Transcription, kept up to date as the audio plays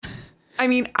I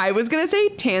mean, I was going to say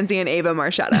Tansy and Ava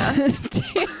Marchetta.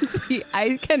 Tansy.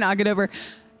 I cannot get over.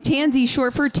 Tansy,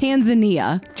 short for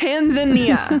Tanzania.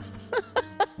 Tanzania.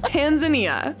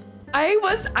 Tanzania.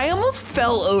 I almost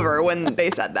fell over when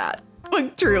they said that.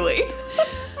 Like, truly.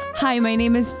 Hi, my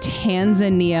name is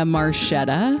Tanzania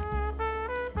Marchetta.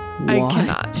 I What?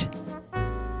 cannot.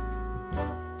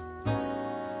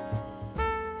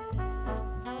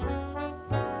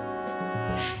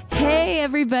 Hey,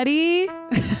 everybody.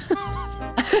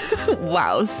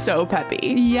 Wow, so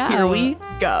peppy. Yeah. Here we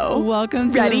go.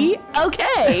 Welcome to Ready?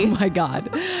 Okay. Oh my God.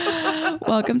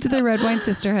 Welcome to the Red Wine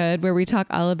Sisterhood, where we talk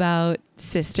all about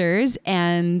sisters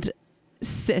and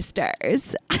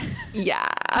sisters. Yeah.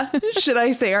 Should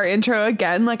I say our intro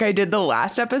again like I did the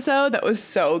last episode? That was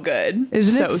so good.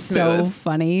 Isn't so it smooth. so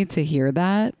funny to hear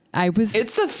that?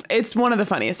 It's one of the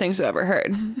funniest things I've ever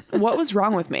heard. What was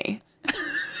wrong with me?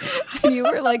 You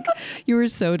were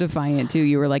so defiant too.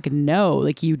 You were like, no,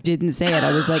 like you didn't say it.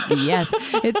 I was like, yes.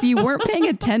 You weren't paying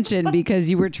attention because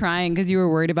you were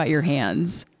worried about your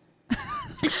hands.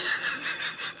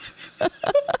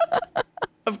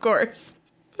 Of course.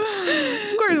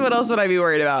 Of course, what else would I be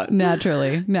worried about?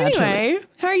 Naturally. Anyway,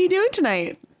 how are you doing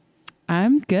tonight?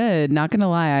 I'm good. Not gonna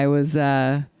lie. I was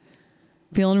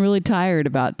feeling really tired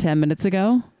about 10 minutes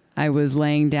ago. I was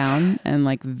laying down and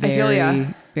like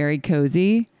very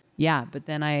cozy. Yeah, but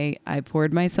then I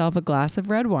poured myself a glass of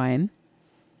red wine.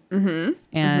 Mm-hmm.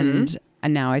 And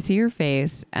now I see your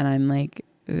face and I'm like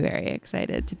very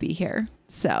excited to be here.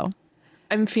 So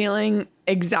I'm feeling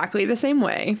exactly the same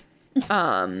way.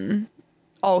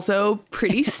 Also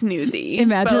pretty snoozy.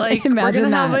 Imagine we're gonna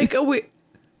that. have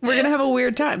we're gonna have a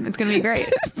weird time. It's gonna be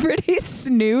great. Pretty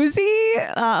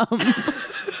snoozy.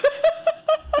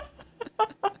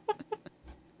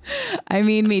 I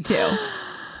mean, me too.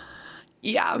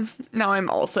 Yeah. Now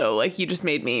I'm also like, you just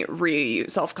made me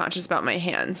self-conscious about my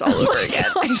hands all over again.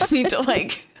 I just need to I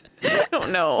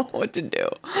don't know what to do.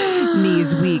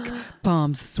 Knees weak,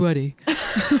 palms sweaty.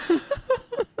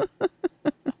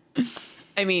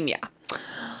 I mean, yeah,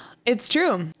 it's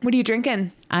true. What are you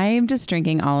drinking? I am just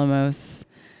drinking Alamos.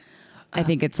 I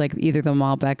think it's like either the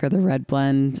Malbec or the Red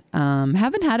Blend.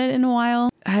 Haven't had it in a while.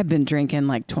 I've been drinking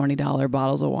like $20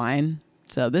 bottles of wine.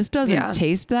 So this doesn't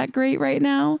taste that great right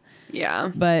now.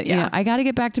 Yeah. But you know, I got to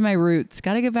get back to my roots.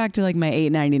 Got to get back to like my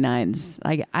 $8.99s.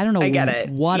 Like, I don't know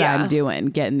what I'm doing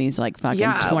getting these like fucking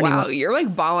 20. Wow, you're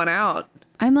like balling out.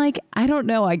 I'm like, I don't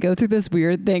know. I go through this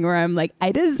weird thing where I'm like,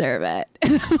 I deserve it.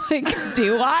 And I'm like,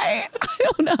 do I? I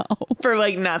don't know. For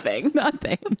like nothing.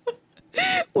 Nothing.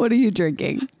 What are you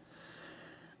drinking?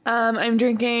 I'm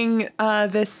drinking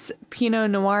this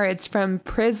Pinot Noir. It's from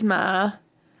Prisma.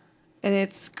 And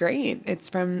it's great. It's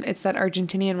that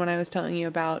Argentinian one I was telling you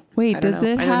about. Wait, I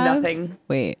know nothing.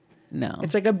 Wait, no.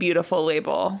 It's like a beautiful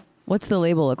label. What's the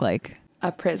label look like?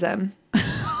 A prism.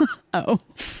 Oh.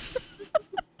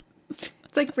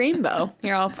 It's like rainbow.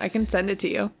 Here, I can send it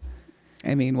to you.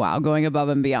 I mean, wow, going above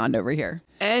and beyond over here.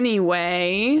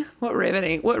 Anyway, what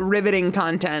riveting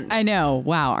content. I know.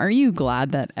 Wow. Are you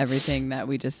glad that everything that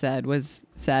we just said was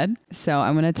said? So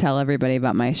I'm going to tell everybody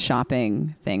about my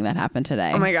shopping thing that happened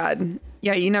today. Oh my God.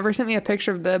 Yeah, you never sent me a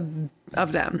picture of them.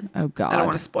 Oh God. I don't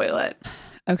want to spoil it.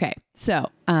 Okay. So,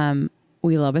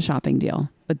 we love a shopping deal,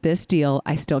 but this deal,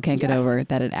 I still can't get over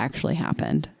that it actually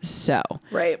happened. So,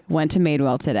 went to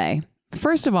Madewell today.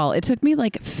 First of all, it took me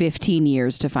like 15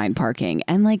 years to find parking.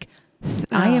 And like,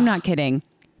 I am not kidding.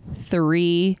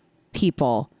 3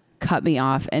 people cut me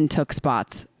off and took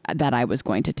spots that I was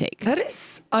going to take. That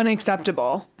is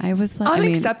unacceptable. I was like,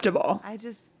 unacceptable.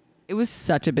 It was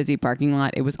such a busy parking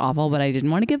lot. It was awful, but I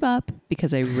didn't want to give up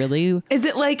because I really. Is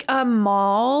it like a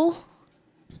mall?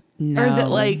 No. Or is it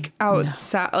like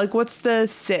outside? No. Like, what's the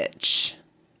sitch?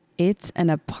 It's an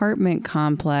apartment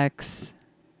complex.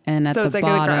 And at the bottom, like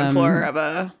the ground floor of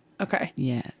a. Okay.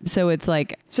 Yeah. So it's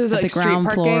like at like the ground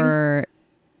parking? floor.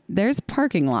 There's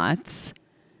parking lots.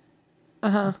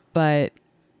 But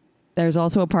there's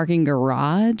also a parking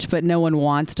garage, but no one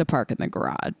wants to park in the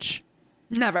garage.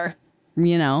 Never.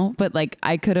 You know, but like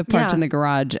I could have parked in the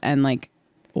garage and like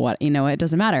what, it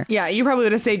doesn't matter. Yeah, you probably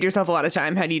would have saved yourself a lot of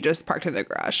time had you just parked in the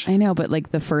garage. I know, but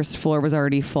like the first floor was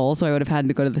already full, so I would have had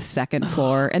to go to the second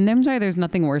floor. And I'm sorry, there's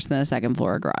nothing worse than a second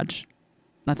floor garage.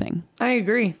 Nothing. I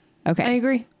agree. Okay. I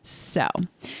agree. So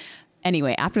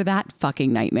anyway, after that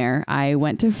fucking nightmare, I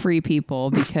went to Free People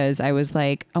because I was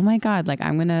like, oh my God, like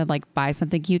I'm going to like buy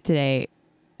something cute today.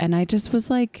 And I just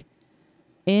was like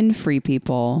in Free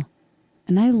People,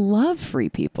 and I love Free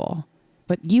People,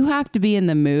 but you have to be in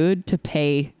the mood to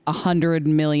pay $100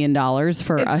 million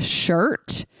for a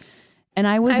shirt. And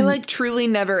I like truly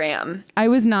never am. I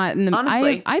was not in the,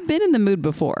 honestly. I've been in the mood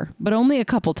before, but only a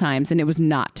couple times. And it was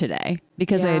not today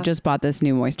because I had just bought this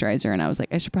new moisturizer and I was like,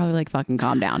 I should probably like fucking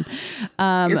calm down.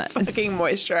 Your fucking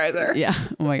moisturizer. Yeah.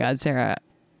 Oh my God, Sarah.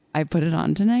 I put it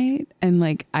on tonight and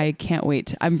like, I can't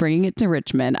wait. I'm bringing it to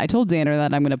Richmond. I told Xander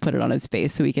that I'm going to put it on his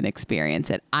face so he can experience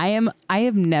it. I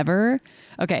have never.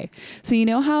 Okay. So you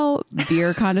know how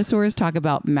beer connoisseurs talk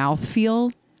about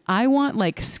mouthfeel? I want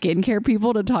like skincare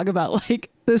people to talk about like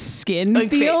the skin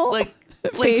like feel. Like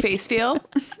face feel.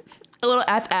 A little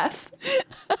FF.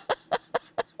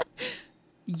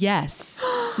 Yes.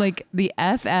 Like the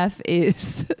FF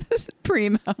is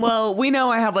primo. Well, we know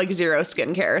I have like zero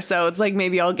skincare, so it's like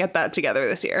maybe I'll get that together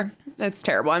this year. It's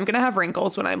terrible. I'm going to have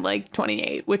wrinkles when I'm like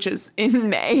 28, which is in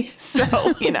May.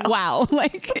 So, you know. Wow.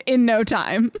 Like in no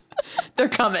time. They're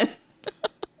coming.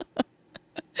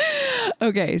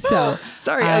 Okay. So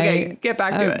sorry. Okay. Get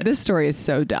back to it. This story is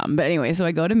so dumb. But anyway, so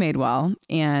I go to Madewell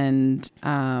and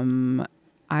I'm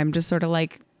just sort of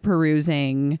like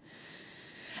perusing.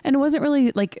 And it wasn't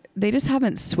really like, they just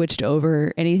haven't switched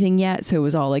over anything yet. So it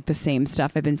was all like the same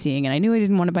stuff I've been seeing. And I knew I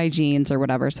didn't want to buy jeans or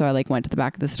whatever. So I like went to the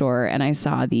back of the store and I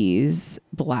saw these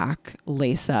black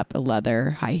lace up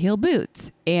leather high heel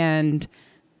boots. And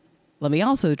let me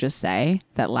also just say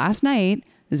that last night,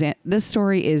 this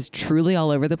story is truly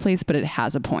all over the place, but it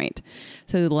has a point.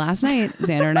 So last night,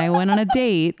 Xander and I went on a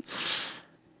date.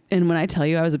 And when I tell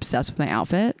you I was obsessed with my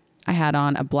outfit, I had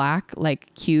on a black,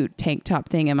 like cute tank top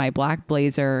thing and my black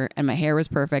blazer and my hair was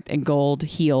perfect and gold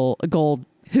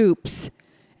hoops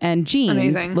and jeans.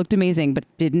 Amazing. Looked amazing, but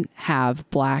didn't have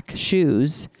black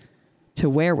shoes to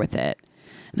wear with it.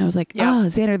 And I was like, oh,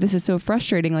 Xander, this is so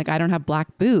frustrating. Like I don't have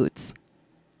black boots.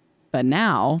 But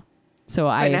now,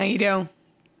 now you do.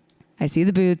 I see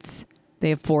the boots. They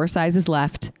have 4 sizes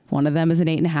left. One of them is an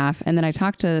 8.5. And then I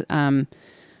talked to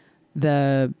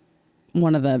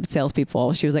one of the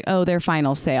salespeople. She was like, oh, their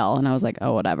final sale. And I was like,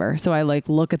 oh, whatever. So I like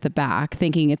look at the back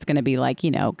thinking it's going to be like, you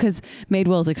know, because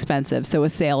Madewell is expensive. So a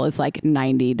sale is like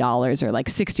 $90 or like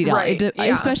 $60, right.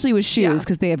 Especially with shoes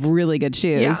because they have really good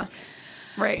shoes. Yeah.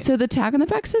 Right. So the tag on the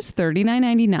back says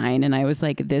 $39.99. And I was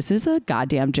like, this is a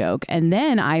goddamn joke. And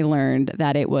then I learned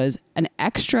that it was an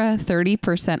extra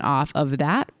 30% off of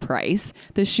that price.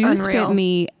 The shoes fit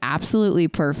me absolutely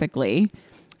perfectly.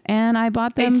 And I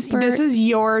bought them this is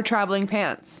your traveling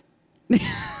pants.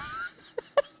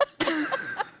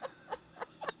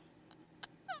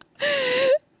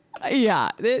 Yeah,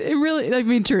 it really, I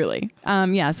mean, truly.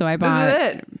 Yeah, so I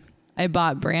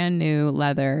bought brand new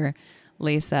leather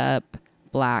lace up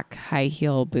black high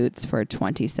heel boots for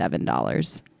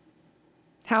 $27.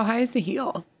 How high is the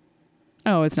heel?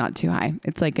 Oh, it's not too high.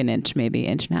 It's like an inch, maybe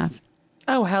inch and a half.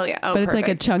 Oh, hell yeah. Oh, but it's like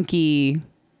a chunky.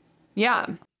 Yeah.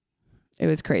 It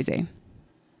was crazy.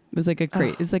 It was like a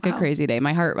crazy day.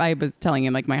 My heart, I was telling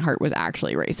him like my heart was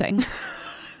actually racing.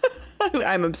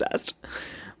 I'm obsessed.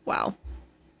 Wow.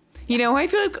 You know, I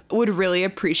feel like would really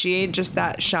appreciate just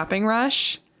that shopping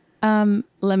rush.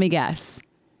 Let me guess.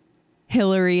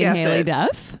 Hillary and Haley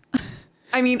Duff.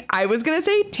 I mean, I was going to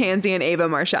say Tansy and Ava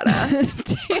Marchetta.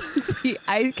 Tansy.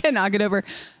 I cannot get over.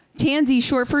 Tansy,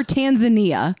 short for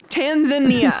Tanzania.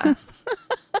 Tanzania.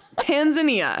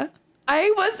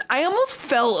 I almost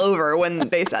fell over when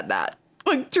they said that.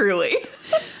 Like, truly.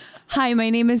 Hi, my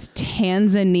name is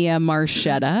Tanzania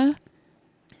Marchetta.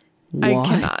 What? I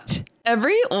cannot.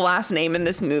 Every last name in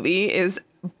this movie is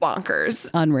bonkers.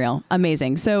 Unreal.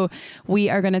 Amazing. So we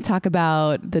are going to talk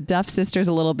about the Duff sisters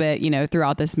a little bit, you know,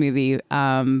 throughout this movie.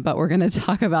 But we're going to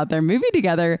talk about their movie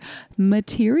together,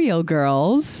 Material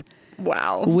Girls.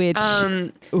 Wow. Which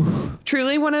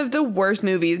truly one of the worst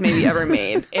movies maybe ever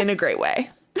made in a great way.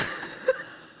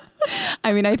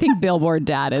 I mean, I think Billboard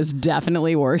Dad is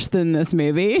definitely worse than this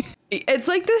movie. It's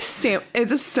like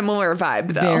it's a similar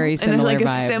vibe though. Very similar and it's like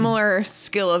vibe. A similar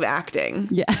skill of acting.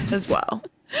 Yes. As well.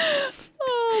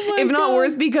 Oh my if not God.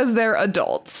 worse because they're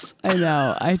adults. I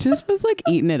know. I just was like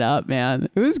eating it up, man.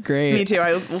 It was great. Me too.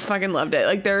 I fucking loved it.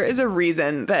 Like there is a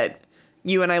reason that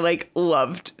you and I like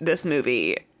loved this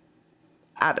movie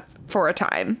for a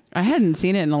time. I hadn't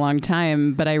seen it in a long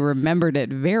time, but I remembered it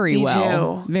very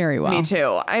well. Very well. Me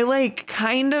too. I like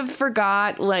kind of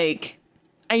forgot, like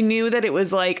I knew that it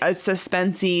was like a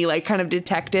suspensey, like kind of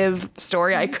detective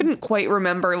story. I couldn't quite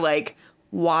remember like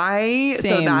why.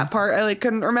 Same. So that part I like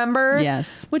couldn't remember.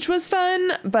 Yes. Which was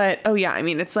fun. But oh yeah, I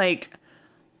mean it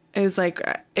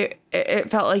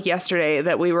felt like yesterday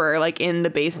that we were like in the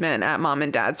basement at mom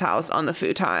and dad's house on the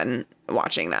futon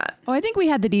watching that. Oh, I think we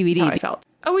had the DVD. That's how I felt.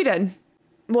 Oh, we did.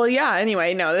 Well, yeah.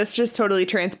 Anyway, no, this just totally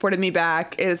transported me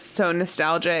back. It's so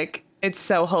nostalgic. It's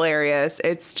so hilarious.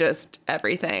 It's just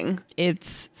everything.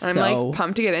 I'm like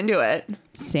pumped to get into it.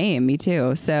 Same, me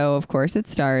too. So of course it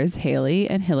stars Haley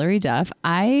and Hilary Duff.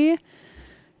 I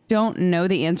don't know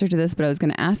the answer to this, but I was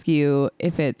going to ask you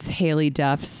if it's Haley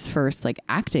Duff's first like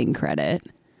acting credit.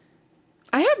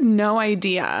 I have no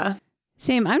idea.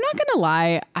 Same. I'm not going to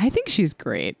lie. I think she's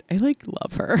great. I like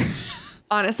love her.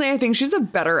 Honestly, I think she's a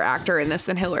better actor in this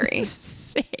than Hilary.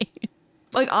 Same.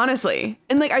 Like, honestly.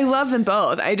 And, like, I love them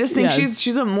both. I just think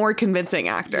she's a more convincing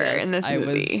actor in this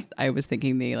movie. I was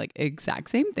thinking the, like,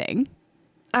 exact same thing.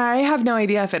 I have no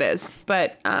idea if it is,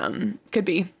 but could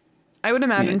be. I would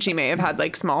imagine she may have had,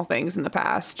 like, small things in the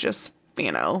past, just,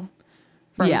 you know,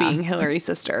 from being Hilary's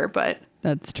sister, but...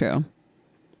 That's true.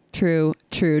 True.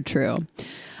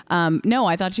 No,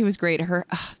 I thought she was great.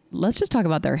 Let's just talk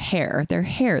about their hair. Their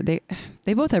hair, they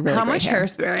both have really How great much hair.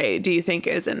 hairspray do you think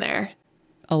is in there?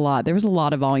 A lot. There was a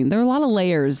lot of volume. There were a lot of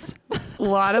layers. A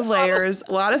lot of layers.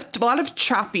 A lot of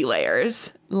choppy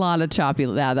layers. A lot of choppy.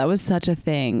 Yeah, that was such a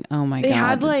thing. Oh my God. They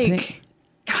had like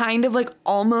kind of like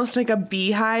almost like a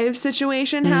beehive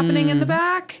situation happening in the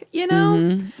back, you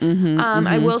know?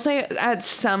 I will say at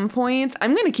some points,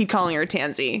 I'm going to keep calling her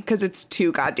Tansy because it's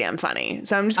too goddamn funny.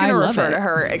 So I'm just going to refer to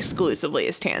her exclusively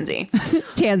as Tansy.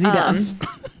 Tansy Duff.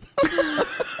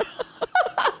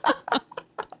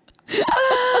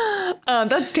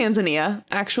 That's Tanzania,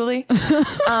 actually.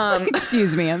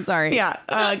 Excuse me, I'm sorry. Yeah,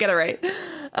 get it right.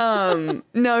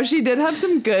 No, she did have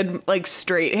some good, like,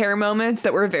 straight hair moments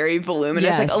that were very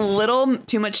voluminous. Yes. Like, a little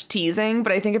too much teasing,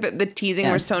 but I think if the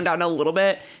teasing was toned down a little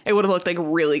bit, it would have looked, like,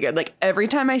 really good. Like, every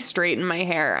time I straighten my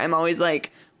hair, I'm always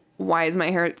like, why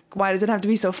does it have to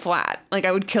be so flat? Like,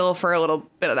 I would kill for a little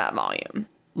bit of that volume.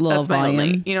 That's my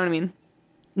only, you know what I mean?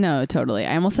 No, totally.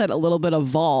 I almost said a little bit of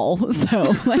vol.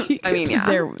 So like, I mean, yeah,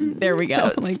 there we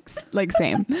go. like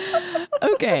same.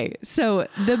 Okay. So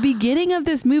the beginning of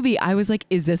this movie, I was like,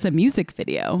 is this a music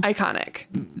video? Iconic.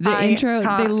 Intro,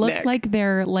 they look like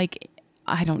they're like,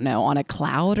 I don't know, on a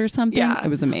cloud or something. Yeah. It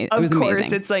was amazing. Of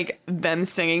course, it's like them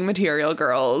singing Material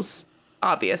Girls,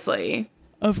 obviously.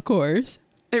 Of course.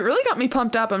 It really got me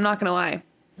pumped up. I'm not going to lie.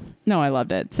 No, I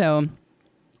loved it. So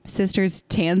sisters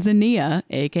Tanzania,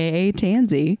 aka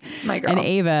Tansy, my girl, and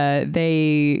Ava,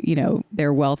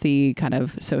 they're wealthy kind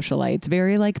of socialites,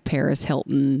 very like Paris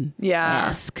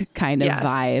Hilton-esque kind of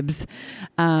vibes.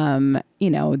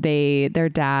 Their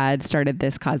dad started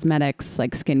this cosmetics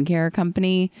like skincare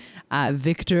company,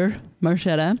 Victor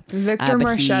Marchetta.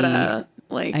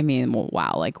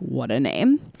 Wow, like what a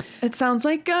name. It sounds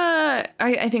like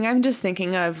I think I'm just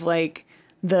thinking of like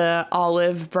the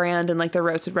olive brand and like the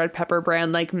roasted red pepper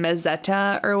brand, like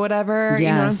Mezzetta or whatever. Yes. You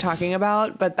know what I'm talking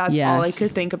about? But that's all I could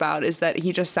think about is that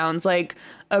he just sounds like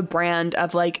a brand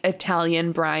of like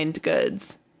Italian brined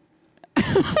goods.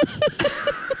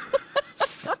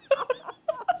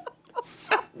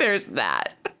 So there's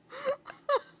that.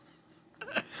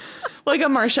 Like a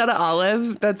Marchetta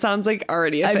olive. That sounds like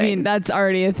already a thing. I mean, that's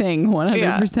already a thing.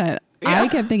 100%. Yeah. I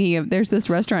kept thinking of, there's this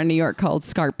restaurant in New York called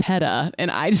Scarpetta, and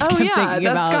I just kept thinking about...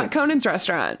 that's Scott Conan's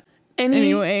restaurant.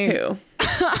 Anyway.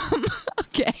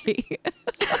 Okay.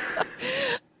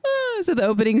 So the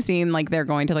opening scene, like they're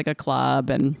going to like a club,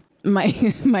 and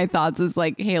my thoughts is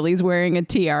like Haley's wearing a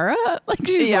tiara. Like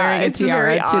she's wearing a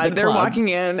tiara to the club. They're walking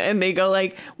in and they go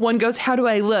like, one goes, "How do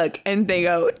I look?" And they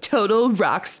go, "Total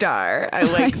rock star." I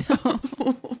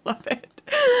love it.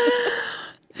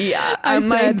 Yeah. I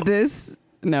said this...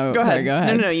 No, go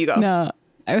ahead. No, you go. No,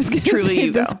 I was going to say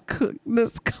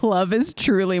this club is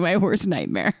truly my worst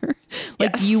nightmare.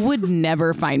 Like you would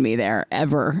never find me there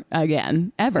ever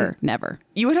again. Ever. Never.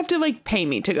 You would have to like pay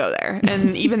me to go there.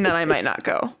 And even then I might not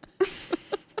go.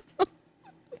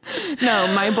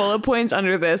 No, my bullet points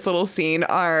under this little scene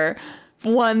are...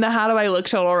 one, the how do I look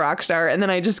total rock star, and then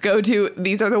I just go to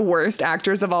these are the worst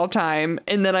actors of all time,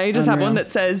 and then I just have one that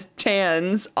says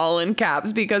Tans all in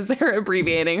caps because they're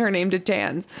abbreviating her name to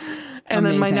Tans. And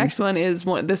then my next one is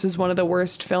this is one of the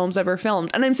worst films ever filmed,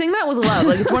 and I'm saying that with love.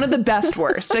 Like it's one of the best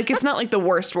worst. Like it's not like the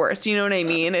worst. You know what I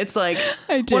mean? It's like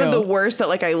one of the worst that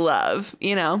like I love.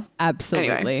 You know?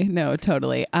 Absolutely. Anyway. No,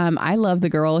 totally. I love the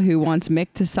girl who wants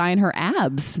Mick to sign her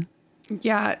abs.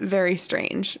 Yeah, very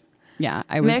strange. Yeah,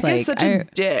 I was Mick is such a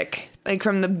dick, like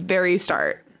from the very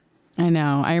start. I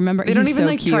know. I remember they don't even so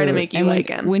like cute. try to make you like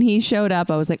him. When he showed up,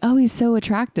 I was like, "Oh, he's so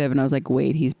attractive," and I was like,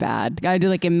 "Wait, he's bad." I did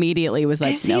like immediately was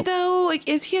like, "Is he though? Like,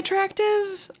 is he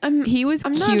attractive?" He was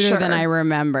cuter than I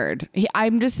remembered.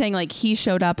 I'm just saying, like he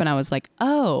showed up, and I was like,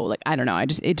 "Oh, like I don't know."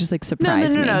 It just like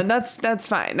surprised me. No. That's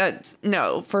fine. That's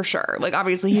no for sure. Like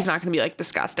obviously he's not going to be like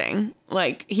disgusting.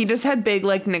 Like he just had big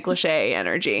like Nick Lachey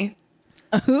energy.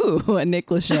 Ooh, a Nick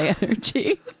Lachey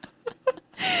energy.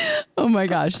 Oh my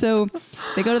gosh. So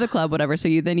they go to the club, whatever. So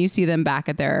then you see them back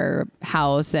at their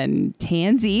house, and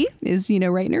Tansy is,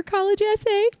 writing her college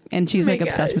essay, and she's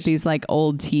obsessed with these like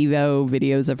old TiVo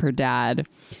videos of her dad,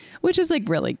 which is like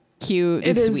really cute.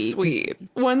 It is sweet.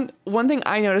 One thing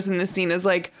I noticed in this scene is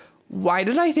like, why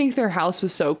did I think their house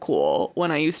was so cool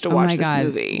when I used to watch this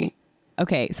movie?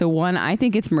 Okay, so I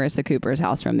think it's Marissa Cooper's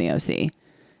house from the OC.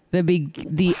 When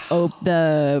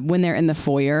they're in the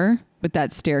foyer with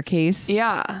that staircase.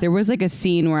 Yeah. There was like a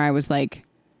scene where I was like,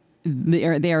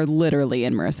 they are literally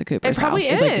in Marissa Cooper's house. It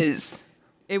probably is.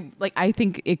 I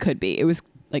think it could be. It was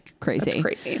like crazy. That's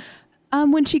crazy.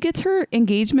 When she gets her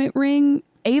engagement ring,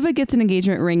 Ava gets an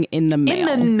engagement ring in the mail.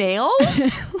 In the mail?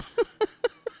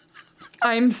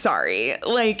 I'm sorry.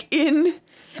 And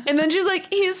then she's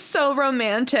like, he's so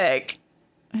romantic.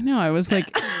 I know. I was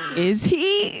like, is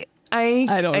he? I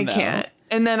don't know. I can't.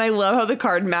 And then I love how the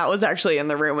card Matt was actually in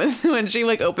the room with when she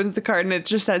like opens the card and it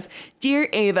just says, "Dear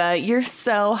Ava, you're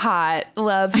so hot.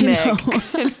 Love, Nick."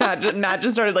 And Matt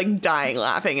just started like dying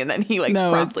laughing, and then he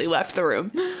promptly left the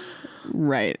room.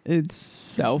 Right. It's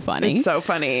so funny.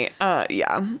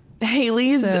 Yeah.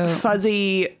 Haley's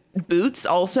fuzzy boots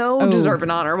also deserve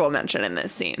an honorable mention in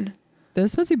this scene.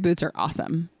 Those fuzzy boots are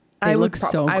awesome. They look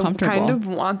so comfortable. I kind of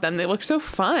want them. They look so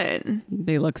fun.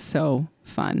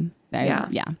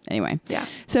 Yeah. Anyway. Yeah.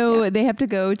 So they have to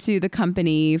go to the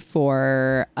company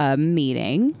for a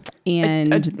meeting,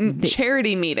 and a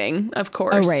charity meeting, of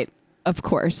course. Oh, right. Of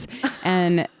course.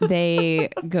 And they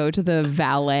go to the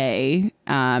valet,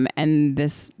 and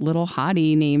this little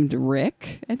hottie named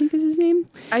Rick, I think is his name.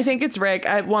 I think it's Rick.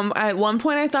 At one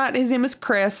point I thought his name was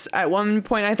Chris. At one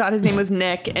point I thought his name was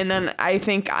Nick. And then I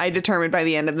think I determined by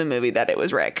the end of the movie that it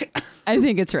was Rick. I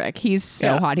think it's Rick. He's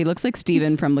so hot. He looks like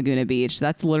Steven from Laguna Beach.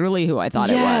 That's literally who I thought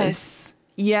it was.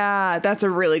 Yeah, that's a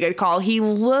really good call. He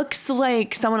looks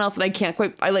like someone else that I can't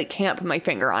put my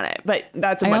finger on it, but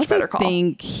that's a much better call. I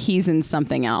think he's in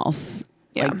something else.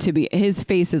 Yeah. His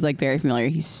face is like very familiar.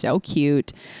 He's so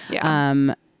cute.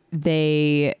 Yeah.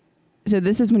 So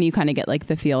this is when you kind of get like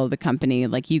the feel of the company.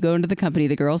 Like you go into the company,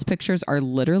 the girls' pictures are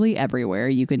literally everywhere.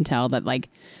 You can tell that like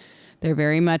they're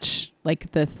very much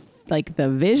like the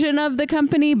vision of the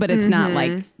company, but it's not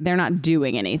like they're not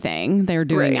doing anything. They're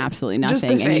doing absolutely nothing. Just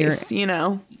the face,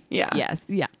 Yeah. Yes.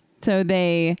 Yeah. So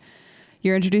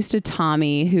you're introduced to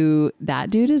Tommy, who that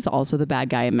dude is also the bad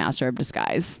guy in Master of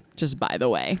Disguise. Just by the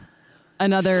way,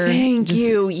 Thank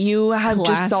you. You have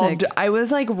classic. Just solved. I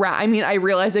was like, I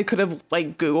realized I could have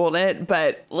like Googled it,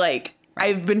 but like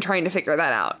I've been trying to figure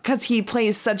that out because he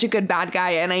plays such a good bad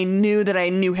guy, and I knew that I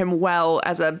knew him well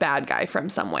as a bad guy from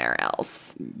somewhere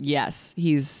else. Yes,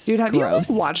 he's dude. Have gross.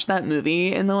 you watched that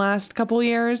movie in the last couple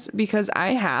years? Because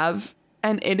I have,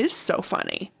 and it is so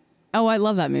funny. Oh, I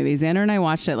love that movie. Xander and I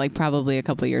watched it like probably a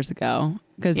couple years ago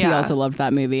because he also loved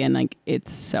that movie, and like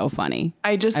it's so funny.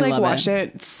 I just watched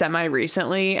it semi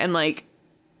recently and like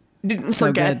didn't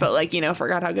forget, but like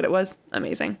forgot how good it was.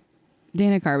 Amazing.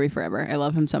 Dana Carvey forever. I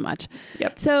love him so much.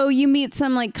 Yep. So you meet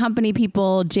some like company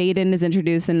people. Jaden is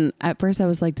introduced, and at first I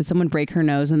was like, did someone break her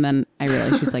nose? And then I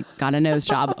realized she's like got a nose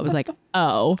job. I was like,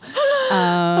 oh.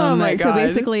 Oh my God. So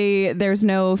basically there's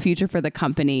no future for the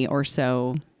company or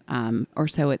so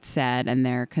it's said. And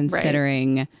they're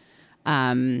considering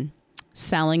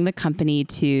selling the company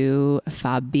to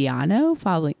Fabiella.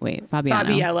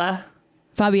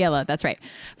 Fabiella. That's right.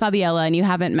 Fabiella. And you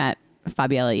haven't met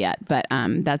Fabiella yet, but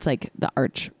that's like the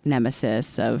arch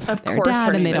nemesis of their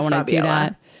dad, and they don't want to do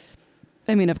that.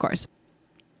 I mean, of course.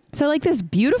 So like this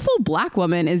beautiful black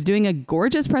woman is doing a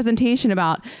gorgeous presentation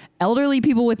about elderly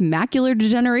people with macular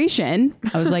degeneration.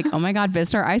 I was like, oh my God,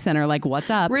 Vistar Eye Center, like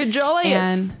what's up? Rejoice.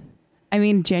 And I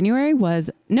mean,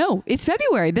 it's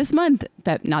February this month.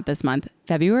 Not this month.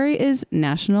 February is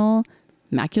National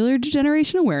Macular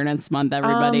Degeneration Awareness Month,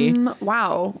 everybody.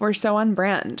 Wow. We're so on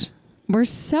brand. We're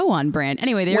so on brand.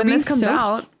 Anyway, when this comes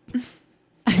out.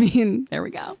 I mean, there we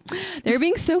go. They're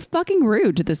being so fucking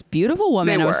rude to this beautiful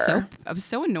woman. I was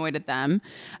so annoyed at them.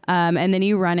 And then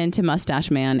you run into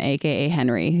Mustache Man, aka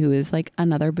Henry, who is like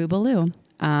another boobaloo.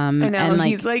 I know. And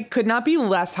he's like could not be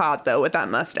less hot though with that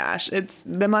mustache.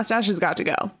 The mustache has got to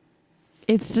go.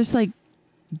 It's just like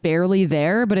barely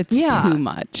there, but it's too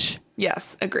much.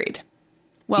 Yes, agreed.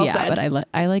 Well said. But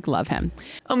I love him.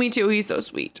 Oh, me too. He's so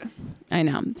sweet. I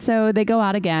know. So they go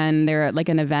out again. They're at like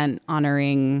an event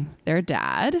honoring their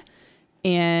dad.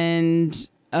 And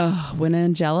when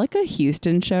Angelica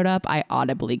Houston showed up, I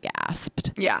audibly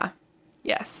gasped. Yeah.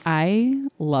 Yes. I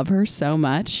love her so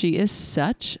much. She is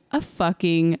such a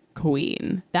fucking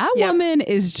queen. That woman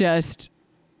is just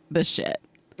the shit.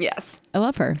 Yes. I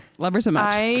love her. Love her so much.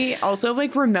 I also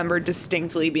like remember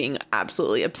distinctly being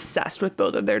absolutely obsessed with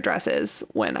both of their dresses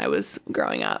when I was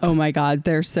growing up. Oh my God.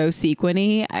 They're so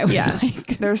sequiny. I was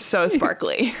like, they're so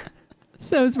sparkly.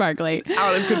 So sparkly.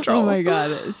 Out of control. Oh my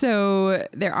God. So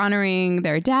they're honoring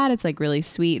their dad. It's like really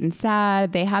sweet and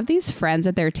sad. They have these friends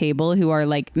at their table who are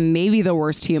like maybe the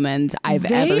worst humans I've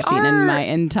ever seen in my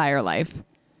entire life.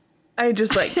 I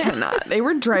just like cannot. They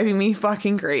were driving me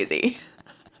fucking crazy.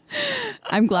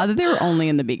 I'm glad that they were only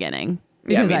in the beginning.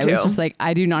 Because I was just like,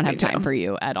 I do not have time for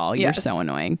you at all. You're so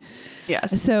annoying.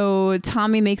 Yes. So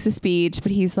Tommy makes a speech,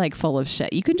 but he's like full of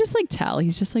shit. You can just like tell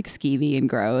he's just like skeevy and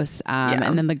gross.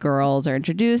 And then the girls are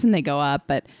introduced and they go up,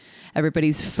 but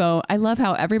everybody's phone. I love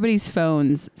how everybody's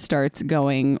phones starts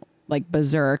going like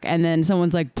berserk, and then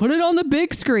someone's like, put it on the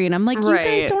big screen. I'm like, you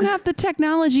guys don't have the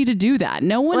technology to do that.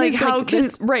 No one like is how like can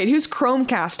this. Who's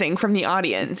Chromecasting from the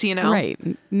audience, you know? Right.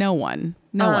 No one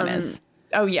is.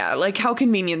 Oh yeah, like how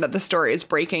convenient that the story is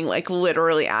breaking like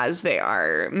literally as they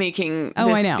are making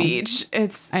this speech.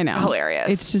 It's hilarious.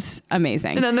 It's just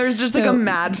amazing. And then there's just like a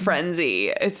mad frenzy.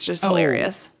 It's just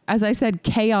hilarious. As I said,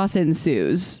 chaos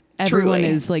ensues. Everyone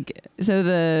is like, so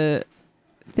the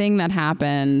thing that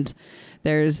happened,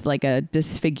 there's like a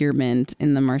disfigurement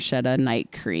in the Marchetta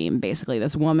night cream. Basically,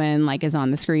 this woman like is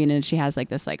on the screen and she has like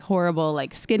this like horrible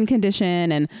like skin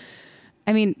condition, and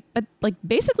I mean, but like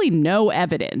basically no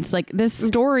evidence. Like this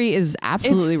story is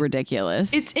absolutely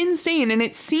ridiculous. It's insane. And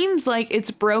it seems like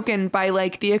it's broken by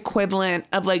like the equivalent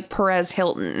of like Perez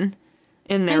Hilton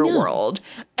in their world.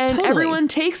 And everyone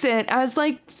takes it as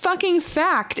like fucking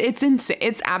fact. It's insane.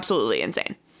 It's absolutely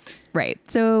insane. Right.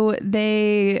 So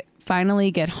they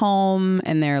finally get home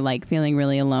and they're like feeling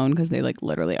really alone because they like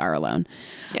literally are alone.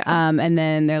 Yeah. And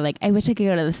then they're like, I wish I could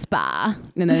go to the spa.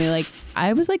 And then they're like,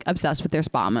 I was like obsessed with their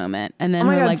spa moment. And then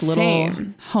her like little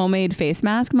homemade face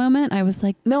mask moment. I was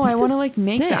like, no, I want to like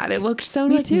make that. It looked so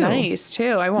like nice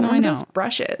too. I want one of those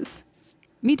brushes.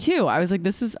 Me too. I was like,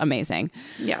 this is amazing.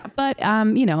 Yeah. But,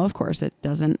 you know, of course it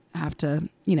doesn't have to,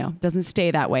 you know, doesn't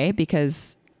stay that way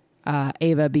because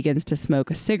Ava begins to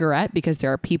smoke a cigarette because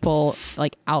there are people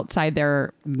like outside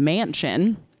their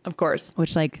mansion. Of course.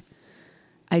 Which like,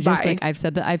 I just like, I've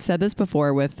said this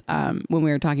before with, when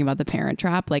we were talking about the Parent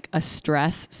Trap, like a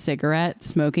stress cigarette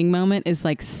smoking moment is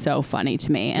like so funny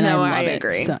to me. And I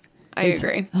agree. So, I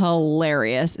agree.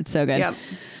 Hilarious. It's so good. Yep.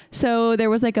 So there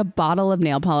was like a bottle of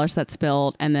nail polish that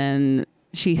spilled, and then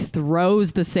she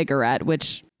throws the cigarette,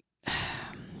 which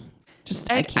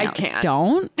just, I can't.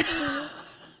 Don't.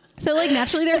 So like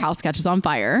naturally their house catches on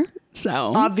fire.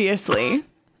 So obviously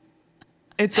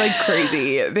it's like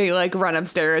crazy. They like run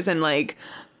upstairs and like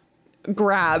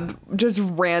grab just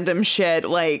random shit.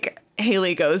 Like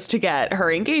Haley goes to get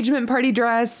her engagement party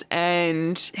dress,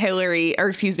 and Tansy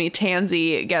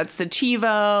gets the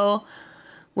TiVo,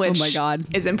 which oh my God.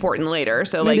 Is important later.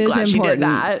 So like glad she did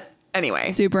that.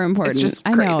 Anyway, super important. It's just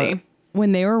crazy. I know.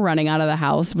 When they were running out of the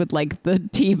house with like the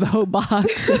TiVo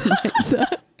box and like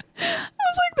I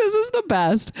was like, this is the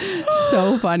best.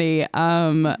 So funny.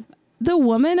 The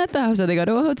woman at the house, so they go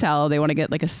to a hotel. They want to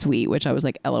get like a suite, which I was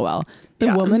like, LOL.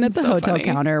 The woman at the hotel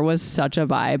counter was such a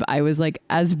vibe. I was like,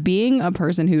 as being a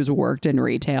person who's worked in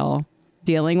retail,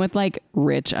 dealing with like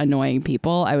rich, annoying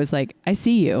people, I was like, I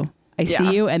see you. I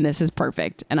see you, and this is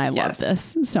perfect. And I love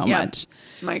this so much.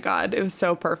 My God, it was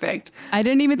so perfect. I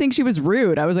didn't even think she was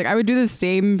rude. I was like, I would do the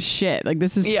same shit. Like,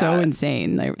 this is so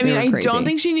insane. I mean, I don't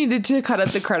think she needed to cut up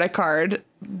the credit card,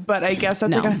 but I guess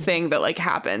that's like a thing that like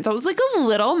happens. That was like a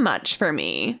little much for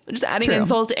me. Just adding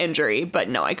insult to injury, but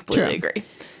no, I completely agree.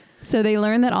 So they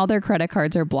learn that all their credit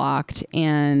cards are blocked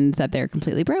and that they're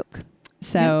completely broke.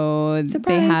 So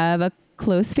they have a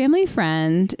close family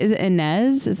friend. Is it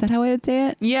Inez? Is that how I would say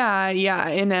it? Yeah,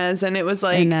 Inez. And it was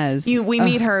like we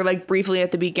meet her like briefly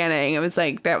at the beginning. It was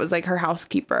like that was like her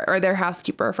housekeeper or their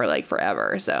housekeeper for like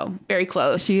forever. So very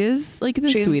close. She is like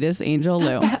the sweetest angel,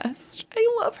 Lou. Best.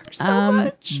 I love her so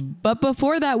much. But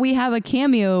before that, we have a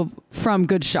cameo from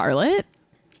Good Charlotte.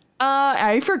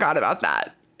 I forgot about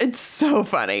that. It's so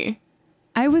funny.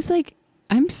 I was like,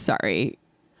 I'm sorry.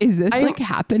 Is this like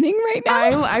happening right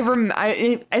now?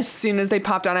 I as soon as they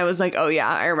popped on, I was like, oh yeah,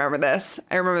 I remember this.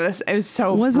 It was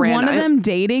so Was random. One of them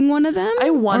dating one of them?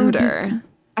 I wonder.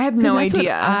 I have no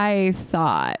idea. I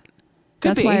thought.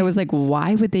 That's why I was like,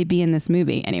 why would they be in this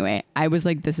movie? Anyway, I was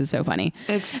like, this is so funny.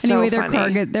 It's so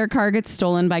funny. Their car gets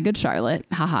stolen by Good Charlotte.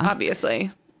 Haha.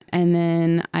 Obviously. And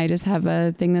then I just have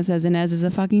a thing that says Inez is a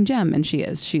fucking gem, and she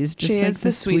is. She's just like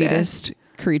the sweetest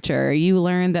creature. You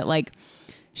learn that like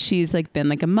she's like been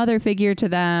like a mother figure to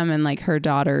them, and like her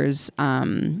daughters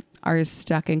are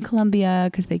stuck in Colombia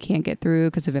because they can't get through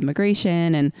because of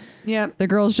immigration. And the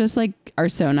girls just like are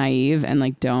so naive and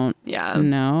like don't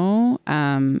know,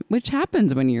 which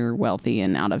happens when you're wealthy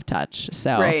and out of touch.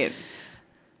 So right.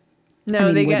 No, I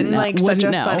mean, they get in like such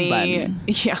a funny,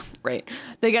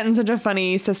 they get in such a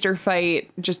funny sister fight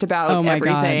just about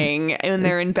everything and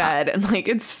they're in bed and like,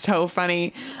 it's so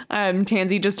funny.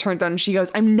 Tansy just turns on and she goes,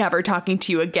 I'm never talking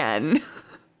to you again.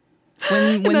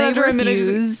 When they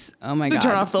refuse, oh my God.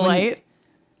 Turn off the light.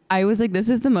 I was like, this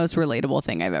is the most relatable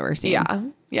thing I've ever seen. Yeah.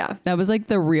 Yeah. That was like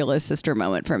the realest sister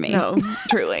moment for me. No,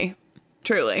 truly.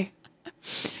 Truly.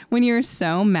 When you're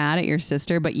so mad at your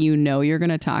sister, but you know you're going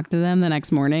to talk to them the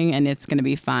next morning and it's going to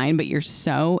be fine, but you're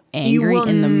so angry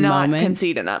in the moment. You will not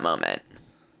concede in that moment.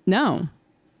 No.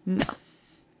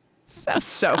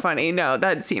 So funny. No,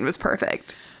 that scene was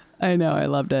perfect. I know. I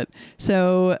loved it.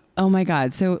 So, oh my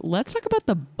God. So let's talk about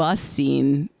the bus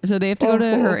scene. So they have to go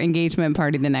to her engagement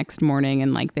party the next morning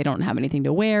and like they don't have anything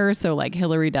to wear. So like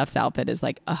Hilary Duff's outfit is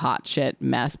like a hot shit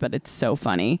mess, but it's so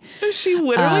funny. She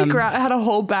literally had a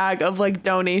whole bag of like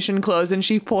donation clothes and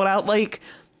she pulled out like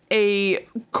basically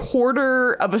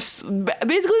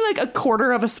like a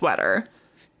quarter of a sweater.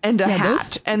 And a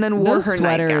hat, and then wore her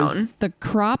nightgown. The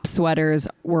crop sweaters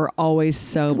were always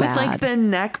so bad. With like the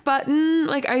neck button,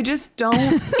 like I just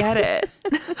don't get it.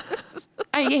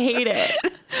 I hate it.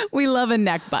 We love a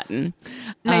neck button.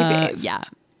 My fave. Yeah.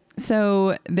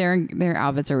 So their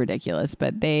outfits are ridiculous,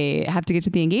 but they have to get to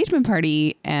the engagement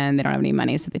party and they don't have any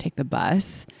money, so they take the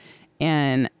bus.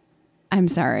 And I'm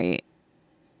sorry,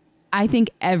 I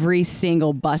think every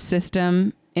single bus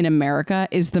system in America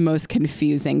is the most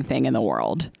confusing thing in the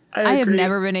world. I have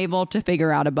never been able to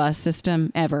figure out a bus system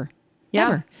ever. Yeah.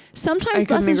 Ever. Sometimes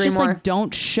buses just like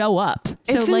don't show up.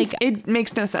 So it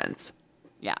makes no sense.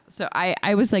 Yeah. So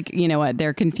I was like, you know what?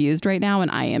 They're confused right now. And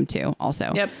I am too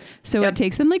also. Yep. So it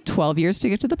takes them like 12 years to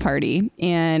get to the party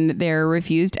and they're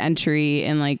refused entry.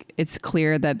 And like, it's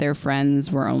clear that their friends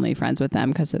were only friends with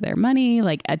them because of their money.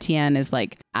 Like Etienne is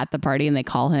like at the party and they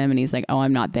call him and he's like, oh,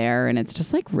 I'm not there. And it's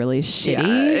just like really shitty.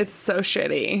 Yeah, it's so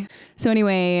shitty. So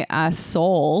anyway,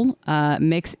 Sol,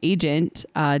 Mick's agent,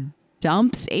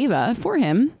 dumps Ava for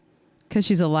him because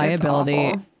she's a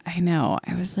liability. I know.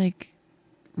 I was like,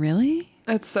 really?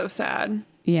 It's so sad.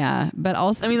 Yeah, but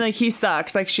also... I mean, like, he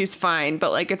sucks. Like, she's fine,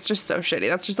 but, like, it's just so shitty.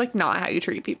 That's just, like, not how you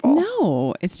treat people.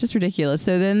 No, it's just ridiculous.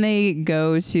 So then they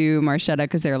go to Marchetta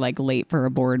because they're, like, late for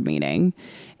a board meeting.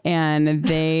 And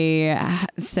they,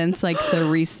 since, like, the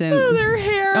recent... Oh, their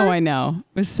hair. Oh, I know.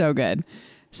 It was so good.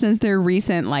 Since their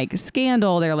recent, like,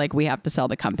 scandal, they're like, we have to sell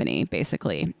the company,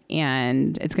 basically.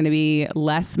 And it's going to be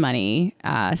less money,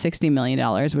 $60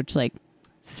 million, which, like...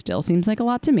 still seems like a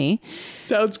lot to me.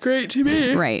 Sounds great to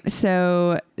me. Right.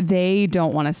 So they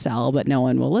don't want to sell, but no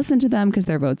one will listen to them because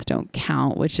their votes don't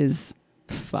count, which is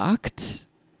fucked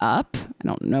up. I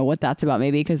don't know what that's about.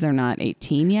 Maybe because they're not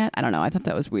 18 yet. I don't know. I thought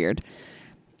that was weird.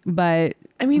 But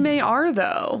I mean, they are,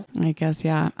 though. I guess,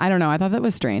 yeah. I don't know. I thought that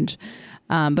was strange.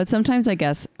 But sometimes I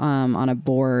guess on a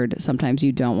board, sometimes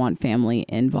you don't want family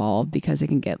involved because it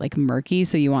can get like murky.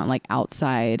 So you want like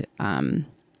outside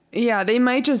yeah, they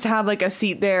might just have like a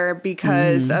seat there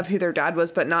because of who their dad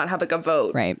was, but not have like a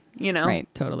vote. Right. You know?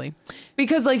 Right. Totally.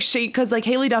 Because like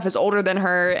Haley Duff is older than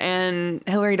her and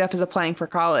Hilary Duff is applying for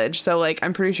college. So like,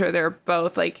 I'm pretty sure they're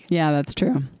both like. Yeah, that's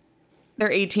true. They're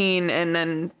 18 and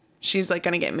then she's like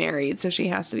going to get married. So she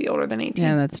has to be older than 18.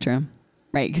 Yeah, that's true.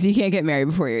 Right. Because you can't get married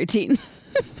before you're 18.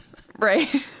 Right.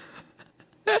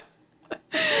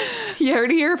 You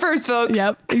heard it here first, folks.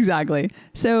 Yep, exactly.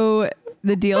 So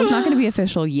the deal is not going to be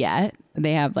official yet.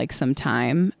 They have like some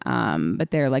time, but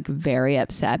they're like very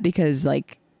upset because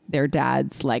like their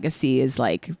dad's legacy is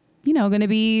like, you know, going to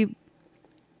be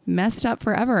messed up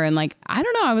forever. And like, I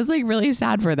don't know. I was like really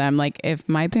sad for them. Like if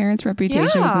my parents'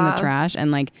 reputation was in the trash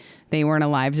and like they weren't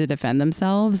alive to defend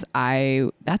themselves,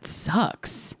 that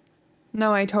sucks.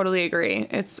 No, I totally agree.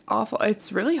 It's awful.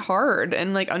 It's really hard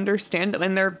and like understandable.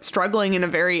 And they're struggling in a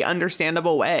very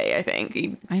understandable way, I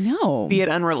think. I know. Be it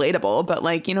unrelatable, but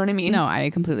like, you know what I mean? No, I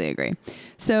completely agree.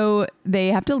 So they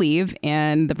have to leave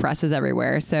and the press is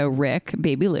everywhere. So Rick,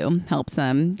 Baby Lou, helps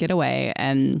them get away.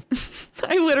 And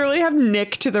I literally have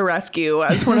Nick to the rescue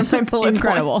as one of my bullet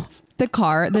Incredible. points.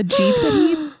 The Jeep that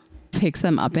he picks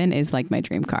them up in is like my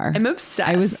dream car. I'm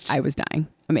obsessed. I was dying.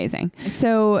 Amazing.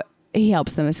 So he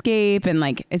helps them escape and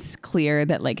like it's clear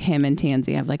that like him and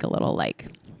Tansy have like a little like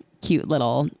cute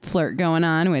little flirt going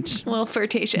on, which a little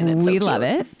flirtation. We love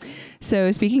it.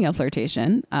 So speaking of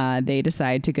flirtation, they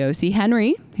decide to go see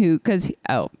Henry,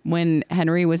 when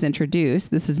Henry was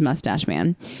introduced, this is Mustache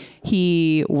Man.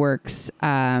 He works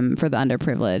for the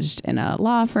underprivileged in a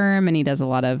law firm, and he does a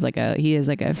lot of he is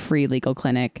like a free legal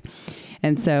clinic.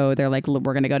 And so they're like,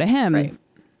 we're going to go to him. Right.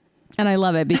 And I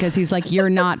love it because he's like, you're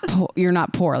not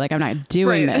poor. Like, I'm not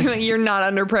doing this. You're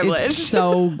not underprivileged. It's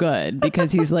so good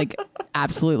because he's like,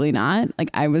 absolutely not.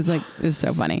 Like, I was like, it's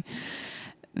so funny.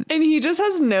 And he just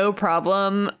has no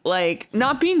problem, like,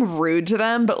 not being rude to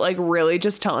them, but like really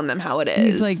just telling them how it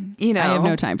is. He's like, I have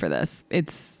no time for this.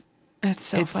 It's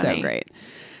so funny. So great.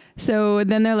 So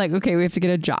then they're like, okay, we have to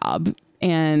get a job.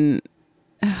 And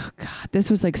oh God, this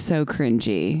was like so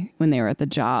cringy when they were at the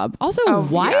job. Also,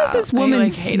 why is this woman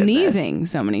sneezing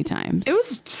so many times? It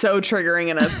was so triggering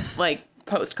in a like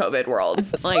post-COVID world,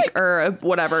 or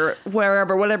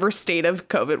whatever state of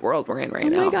COVID world we're in right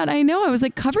now. Oh my God, I know. I was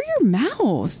like, cover your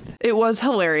mouth. It was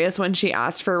hilarious when she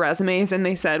asked for resumes and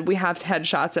they said, we have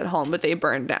headshots at home, but they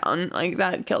burned down. Like,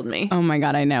 that killed me. Oh my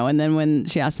God, I know. And then when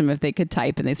she asked them if they could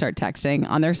type and they start texting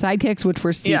on their sidekicks, which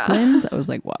were sequins, I was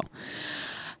like, whoa.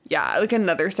 Yeah, like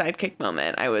another sidekick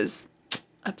moment. I was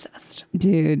obsessed.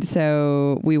 Dude,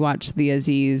 so we watched the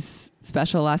Aziz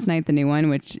special last night, the new one,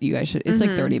 which you guys should, it's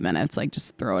like 30 minutes. Like,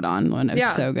 just throw it on when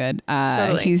it's so good.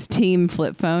 Totally. He's team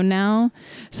flip phone now.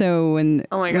 So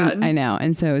oh my God. I know.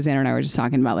 And so Xander and I were just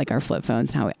talking about like our flip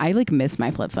phones. How I like miss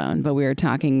my flip phone, but we were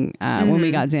talking when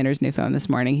we got Xander's new phone this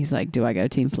morning. He's like, do I go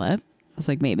team flip? I was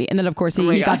like, maybe. And then of course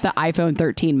he got the iPhone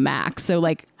 13 Max. So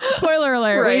like, spoiler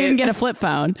alert, we didn't get a flip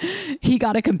phone. He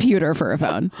got a computer for a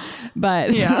phone, but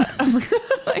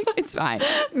like, it's fine.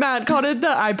 Matt called it the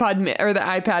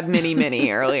iPad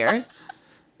mini earlier.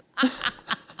 It's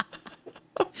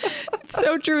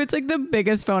so true. It's like the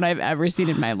biggest phone I've ever seen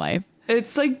in my life.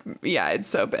 It's like, it's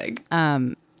so big.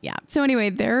 Yeah. So anyway,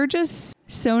 they're just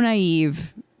so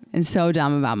naive and so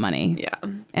dumb about money. Yeah.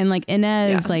 And like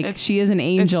Inez, she is an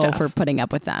angel for putting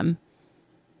up with them.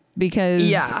 Because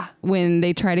when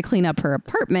they try to clean up her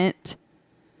apartment,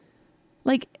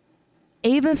 like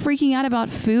Ava freaking out about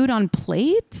food on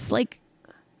plates, like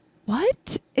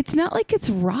what? It's not like it's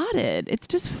rotted. It's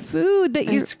just food that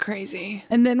It's crazy.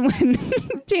 And then when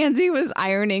Tansy was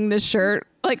ironing the shirt,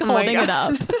 like holding it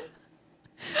up.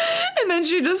 And then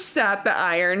she just sat the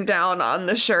iron down on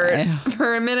the shirt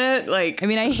for a minute. Like, I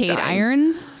mean, I hate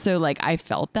irons, so like I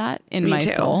felt that in my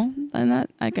soul, and that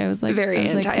like I was like very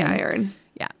anti-iron. Like,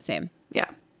 yeah, same. Yeah.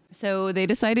 So they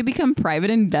decided to become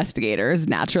private investigators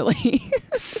naturally.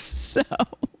 So,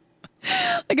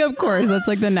 like, of course, that's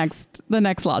like the next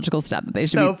logical step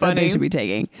that they should be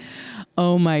taking.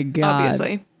 Oh my God.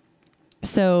 Obviously.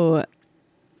 So.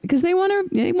 Because they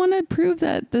want to prove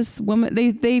that this woman,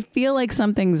 they feel like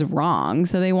something's wrong,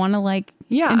 so they want to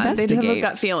investigate. They just have a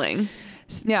gut feeling.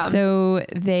 Yeah. So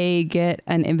they get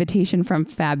an invitation from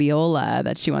Fabiola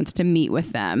that she wants to meet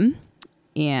with them,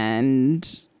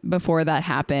 and before that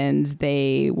happens,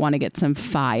 they want to get some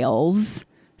files.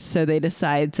 So they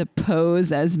decide to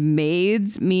pose as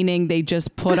maids, meaning they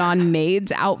just put on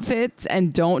maids' outfits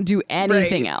and don't do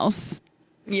anything else.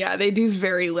 Yeah, they do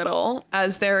very little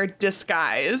as their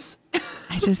disguise.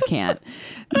 I just can't.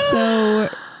 So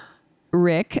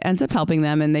Rick ends up helping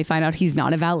them, and they find out he's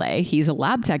not a valet. He's a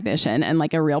lab technician and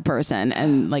like a real person.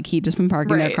 And like he just been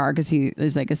parking their car because he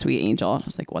is like a sweet angel. I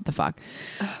was like, what the fuck?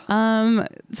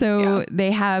 So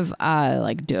they have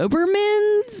like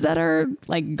Dobermans that are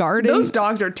like guarding. Those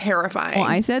dogs are terrifying. Well,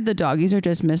 I said the doggies are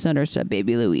just misunderstood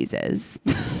baby Louises.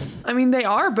 I mean, they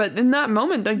are, but in that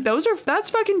moment, like that's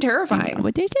fucking terrifying.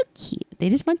 But they're so cute. They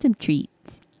just want some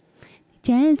treats.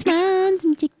 They just want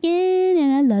some chicken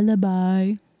and a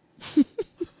lullaby.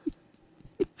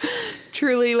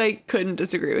 Truly, like, couldn't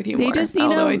disagree with you more.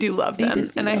 Although I do love them,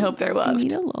 and I hope they're loved. They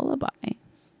need a lullaby.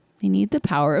 They need the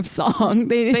power of song.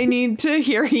 They need to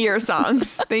hear your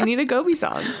songs. They need a Gobi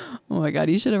song. Oh my God,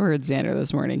 you should have heard Xander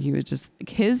this morning. He was just like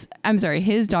his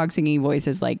dog singing voice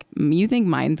is like, you think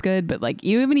mine's good, but like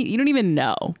you don't even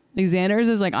know. Like Xander's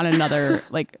is like on another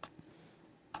like.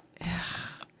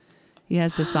 He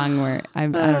has this song where I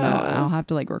don't know. I'll have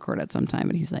to like record it sometime.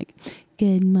 But he's like,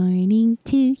 "Good morning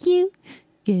to you.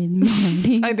 Good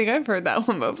morning." I think I've heard that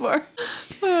one before.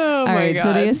 Oh All my right, God.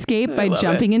 so they escape by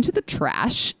jumping into the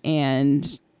trash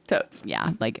and totes.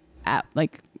 Yeah, like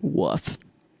woof.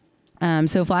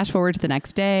 So flash forward to the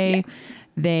next day,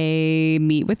 they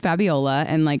meet with Fabiola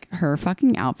and like her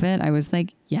fucking outfit. I was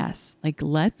like, yes, like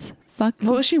let's fuck.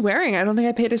 What was she wearing? I don't think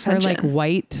I paid attention. Her like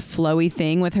white flowy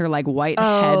thing with her like white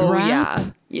head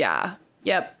wrap. Yeah.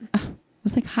 Yep. I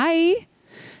was like, hi.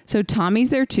 So Tommy's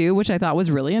there too, which I thought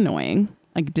was really annoying.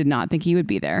 Like, did not think he would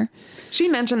be there. She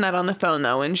mentioned that on the phone,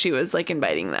 though, when she was, like,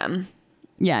 inviting them.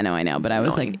 Yeah, no, I know. But I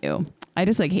was like, ew. I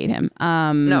just, like, hate him. No,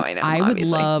 I know, I would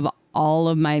love all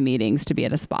of my meetings to be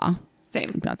at a spa.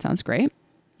 Same. That sounds great.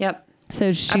 Yep.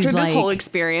 So she's after this whole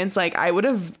experience, like, I would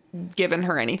have given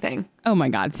her anything. Oh my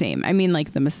God, same. I mean,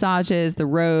 like the massages, the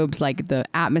robes, like the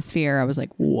atmosphere. I was like,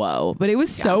 whoa. But it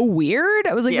was so weird.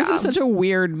 I was like, this is such a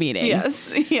weird meeting.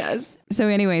 Yes. So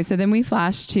anyway, so then we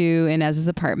flash to Inez's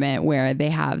apartment where they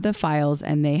have the files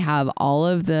and they have all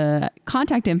of the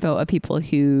contact info of people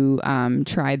who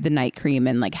tried the night cream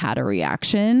and like had a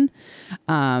reaction.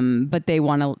 But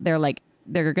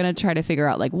they're going to try to figure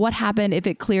out like what happened, if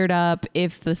it cleared up,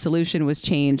 if the solution was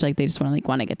changed. Like they just want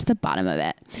to get to the bottom of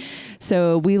it.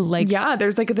 So we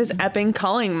there's like this epic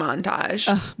calling montage.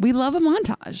 We love a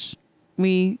montage.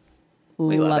 We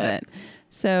love it.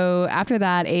 So after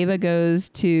that, Ava goes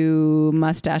to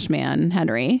Mustache Man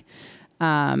Henry.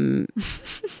 And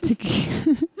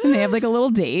they have like a little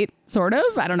date, sort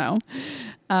of. I don't know.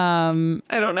 I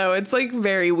don't know. It's like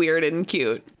very weird and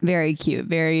cute. Very cute.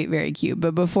 Very, very cute.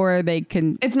 But before they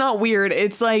can... It's not weird.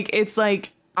 It's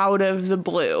like out of the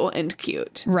blue and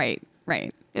cute. Right.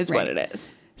 Is what it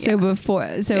is.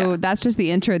 So that's just the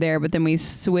intro there. But then we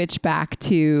switch back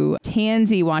to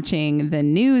Tansy watching the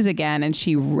news again. And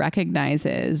she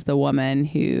recognizes the woman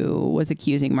who was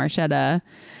accusing Marchetta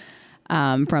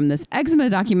from this eczema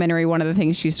documentary, one of the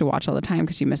things she used to watch all the time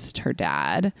because she missed her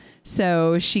dad.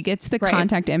 So she gets the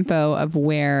contact info of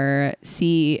where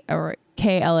KLAE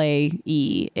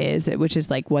is, which is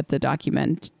like what the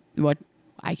document, what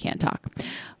I can't talk,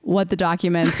 what the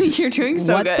document. You're doing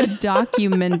so what good.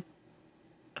 The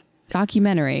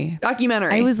documentary.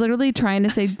 I was literally trying to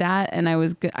say that and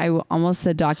I almost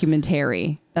said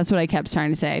documentary. That's what I kept trying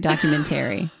to say.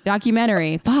 Documentary.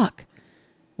 Fuck.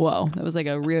 Whoa, that was like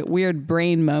a weird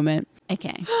brain moment.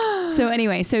 Okay. So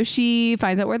anyway, so she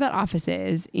finds out where that office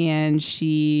is and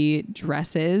she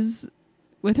dresses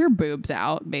with her boobs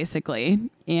out, basically,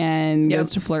 and goes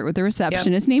to flirt with the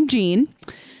receptionist named Jean.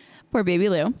 Poor baby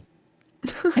Lou.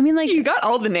 I mean, like... You got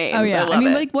all the names. Oh, yeah. I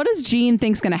mean, like, what does Jean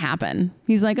think's going to happen?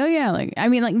 He's like, oh, yeah. Like, I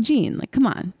mean, like, Jean, like, come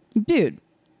on. Dude.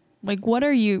 Like, what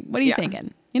are you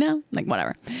thinking? You know? Like,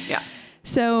 whatever. Yeah.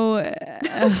 So,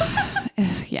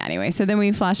 anyway, so then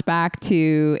we flash back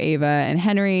to Ava and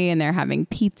Henry and they're having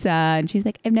pizza and she's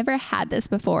like, I've never had this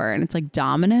before. And it's like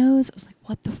Domino's. I was like,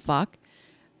 what the fuck?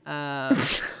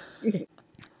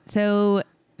 So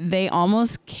they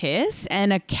almost kiss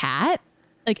and a cat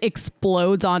like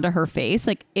explodes onto her face.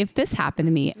 Like if this happened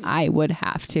to me, I would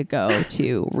have to go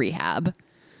to rehab.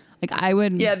 Like I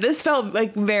would. Yeah, this felt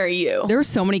like very you. There were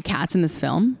so many cats in this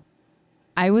film.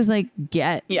 I was like,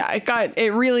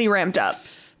 it really ramped up.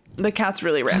 The cat's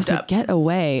really ramped up. Like, get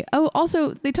away. Oh,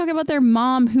 also, they talk about their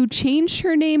mom who changed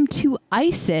her name to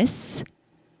Isis.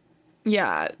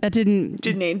 Yeah. That didn't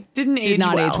age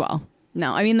well.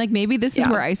 No, I mean, like, maybe this is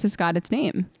where Isis got its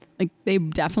name. Like, they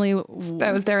definitely...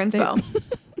 That was their inspo.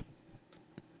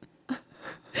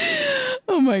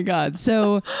 Oh, my God.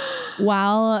 So,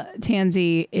 while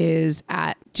Tansy is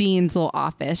at Jean's little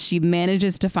office, she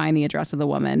manages to find the address of the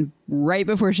woman right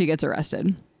before she gets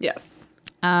arrested. Yes.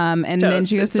 And then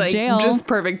she goes to jail. Just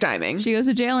perfect timing. She goes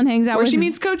to jail and hangs out where she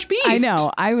meets Coach Beast. I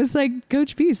know. I was like,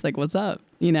 Coach Beast, like, what's up?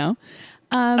 You know?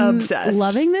 Obsessed.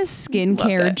 Loving this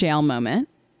skincare jail moment.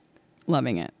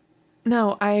 Loving it.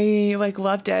 No, I like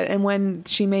loved it. And when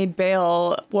she made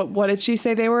bail, what did she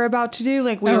say they were about to do?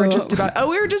 Like we were just about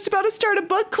to start a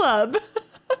book club.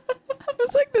 I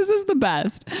was like, this is the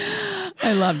best.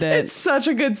 I loved it. It's such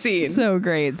a good scene. So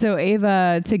great. So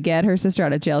Ava, to get her sister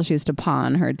out of jail, she has to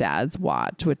pawn her dad's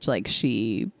watch, which like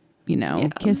she,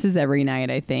 kisses every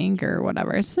night, I think, or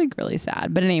whatever. It's like really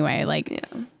sad. But anyway, like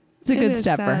it's a good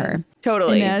step for her.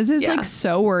 Totally. Inez is like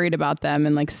so worried about them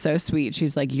and like so sweet.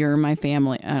 She's like, you're my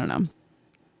family. I don't know.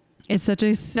 It's such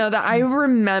a... No, that I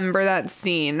remember that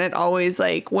scene that always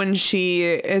like when she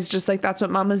is just like, that's what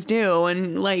mamas do.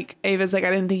 And like Ava's like, I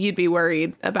didn't think you'd be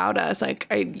worried about us. Like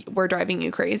we're driving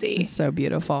you crazy. It's so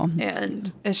beautiful.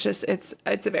 And it's just, it's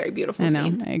a very beautiful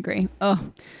scene. I agree. Oh,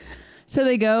 so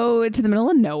they go to the middle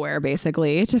of nowhere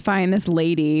basically to find this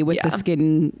lady with the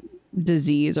skin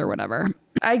disease or whatever.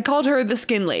 I called her the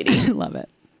skin lady. I love it.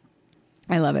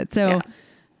 So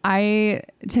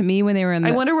to me, when they were in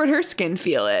I wonder what her skin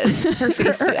feel is. Her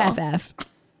face her feel. FF.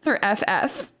 Her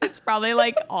FF. It's probably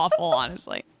like awful,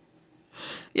 honestly.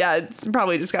 Yeah, it's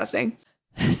probably disgusting.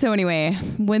 So anyway,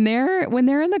 when they're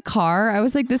in the car, I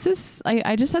was like,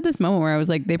 I just had this moment where I was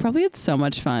like, they probably had so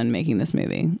much fun making this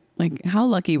movie. Like, how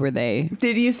lucky were they?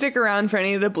 Did you stick around for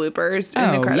any of the bloopers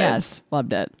in the credits? Yes.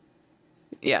 Loved it.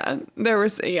 Yeah, there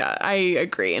was, I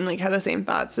agree. And like had the same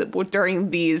thoughts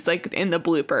during these, like in the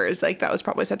bloopers, like that was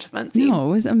probably such a fun scene. No,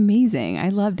 it was amazing. I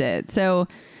loved it. So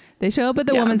they show up at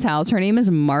the woman's house. Her name is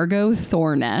Margot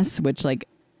Thorness, which like,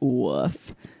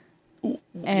 woof.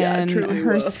 And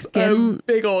her skin, a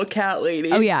big old cat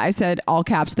lady. Oh yeah. I said all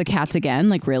caps, the cats again.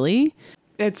 Like really?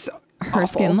 It's her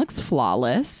skin looks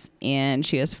flawless and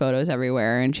she has photos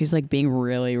everywhere and she's like being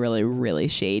really, really, really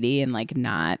shady and like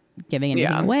not giving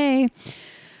anything away.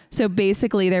 So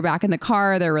basically they're back in the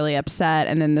car. They're really upset.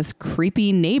 And then this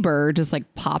creepy neighbor just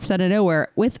like pops out of nowhere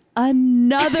with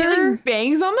another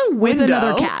bangs on the window. With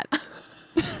another cat.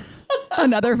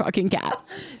 Another fucking cat.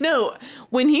 No,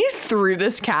 when he threw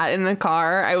this cat in the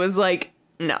car, I was like,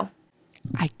 no.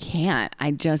 I can't.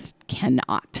 I just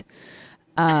cannot.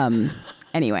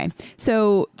 Anyway,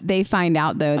 so they find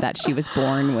out, though, that she was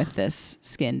born with this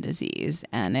skin disease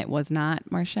and it was not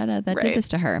Marchetta that did this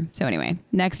to her. So anyway,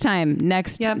 next.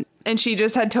 Yep. And she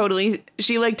just had totally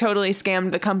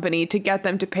scammed the company to get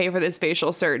them to pay for this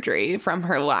facial surgery from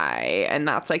her lie. And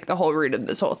that's like the whole root of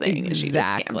this whole thing. Exactly. Is she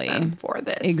just scammed them for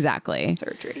this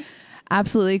surgery.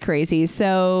 Absolutely crazy.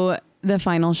 So the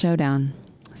final showdown.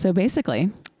 So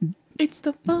basically, it's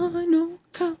the final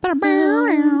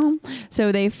countdown.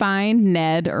 So they find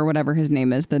Ned or whatever his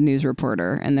name is, the news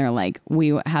reporter, and they're like,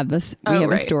 we have a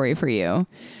story for you.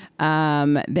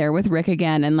 They're with Rick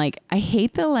again. And like, I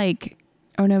hate the like,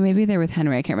 oh no, maybe they're with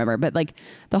Henry. I can't remember. But like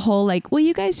the whole like, will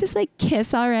you guys just like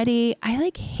kiss already? I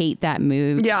like hate that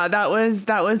move. Yeah, that was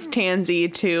Tansy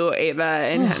to Ava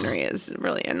and Henry is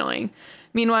really annoying.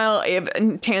 Meanwhile,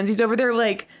 Tansy's over there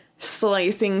like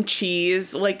slicing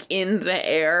cheese like in the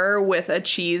air with a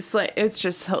cheese it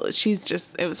was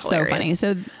hilarious. So funny.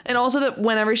 So and also that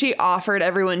whenever she offered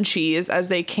everyone cheese as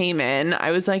they came in, I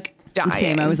was like dying.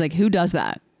 Same. I was like, who does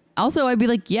that? Also, I'd be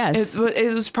like, yes.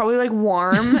 It was probably like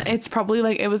warm. It's probably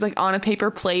like it was like on a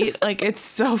paper plate. Like it's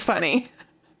so funny.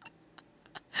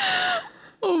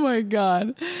 Oh my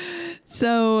god.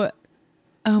 So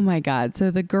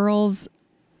the girls,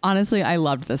 honestly, I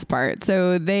loved this part.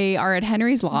 So they are at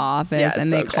Henry's law office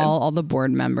and they call all the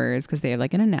board members because they have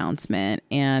like an announcement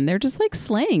and they're just like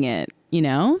slaying it, you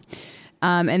know?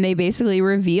 And they basically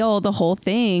reveal the whole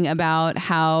thing about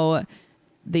how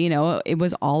it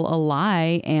was all a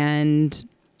lie and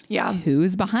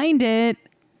who's behind it?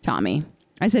 Tommy.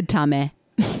 I said Tommy.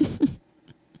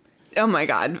 Oh my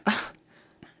God.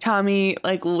 Tommy,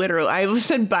 like literally, I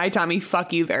said, bye, Tommy,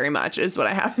 fuck you very much is what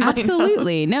I have in my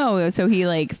Absolutely. notes. No. So he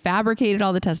like fabricated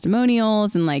all the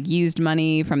testimonials and like used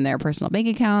money from their personal bank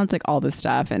accounts, like all this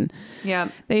stuff. And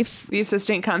the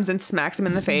assistant comes and smacks him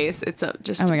in the face. It's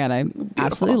just, oh my God, I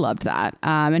absolutely loved that.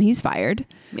 And he's fired.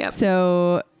 Yeah.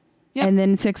 So, and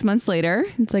then 6 months later,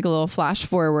 it's like a little flash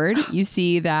forward. You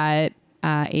see that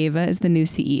Ava is the new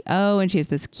CEO and she has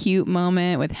this cute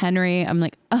moment with Henry. I'm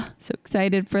like, oh, so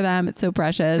excited for them. It's so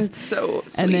precious. It's so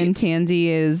sweet. And then Tansy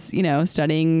is,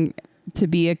 studying to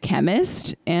be a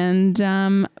chemist. And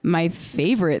my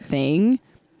favorite thing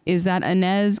is that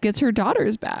Inez gets her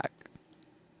daughters back.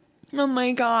 Oh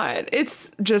my God.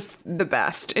 It's just the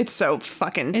best. It's so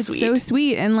fucking sweet. It's so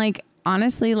sweet. And like,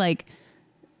 honestly, like,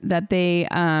 that they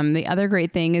the other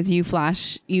great thing is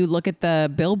you look at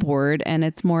the billboard and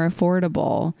it's more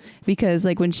affordable because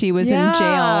like when she was in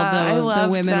jail the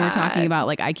women were talking about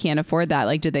like I can't afford that,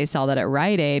 like did they sell that at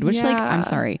Rite Aid, which like I'm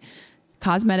sorry,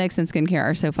 cosmetics and skincare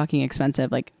are so fucking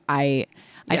expensive. Like I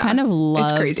kind of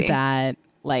loved that,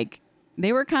 like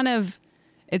they were kind of,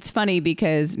 it's funny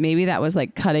because maybe that was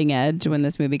like cutting edge when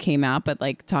this movie came out, but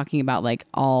like talking about like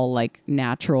all like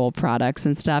natural products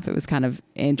and stuff, it was kind of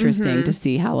interesting to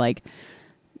see how like,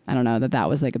 I don't know, that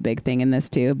was like a big thing in this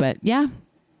too, but yeah,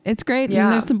 it's great. Yeah.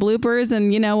 And there's some bloopers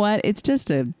and you know what? It's just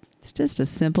a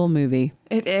simple movie.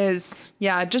 It is.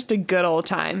 Yeah. Just a good old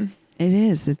time. It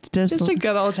is. It's just a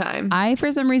good old time. I,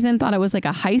 for some reason, thought it was like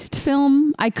a heist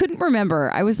film. I couldn't remember.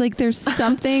 I was like, there's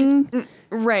something...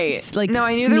 Right. Like no,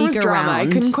 I knew there was drama. I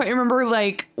couldn't quite remember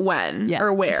like when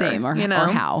or where. Same, or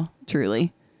how,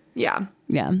 truly. Yeah.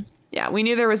 Yeah. Yeah. We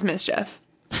knew there was mischief.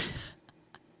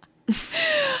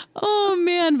 Oh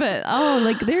man, but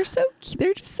like they're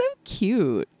just so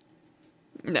cute.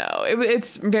 No,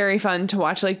 it's very fun to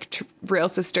watch like real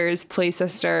sisters play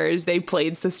sisters. They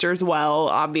played sisters well,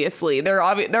 obviously. They're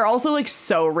also like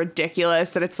so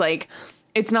ridiculous that it's like,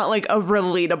 it's not like a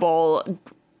relatable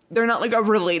they're not like a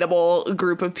relatable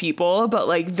group of people, but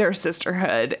like their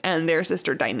sisterhood and their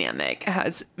sister dynamic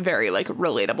has very like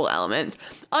relatable elements.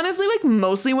 Honestly, like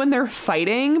mostly when they're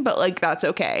fighting, but like that's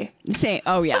okay.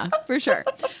 Oh yeah, for sure.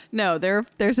 No, their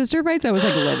sister fights, I was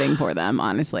like living for them,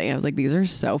 honestly. I was like, these are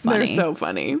so funny. They're so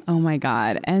funny. Oh my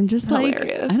God. And just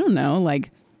hilarious. Like, I don't know,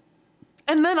 like.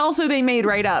 And then also they made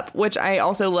right up, which I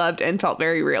also loved and felt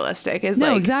very realistic.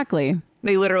 No, exactly.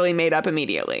 They literally made up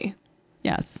immediately.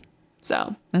 Yes.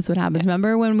 So that's what happens. Yeah.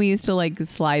 Remember when we used to like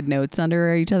slide notes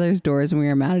under each other's doors when we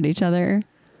were mad at each other?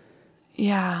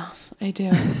 Yeah, I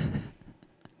do.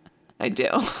 I do.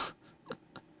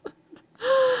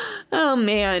 Oh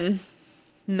man.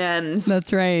 Memes.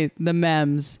 That's right. The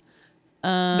memes.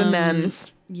 The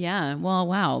memes. Yeah. Well,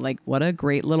 wow. Like what a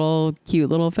great little,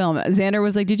 cute little film. Xander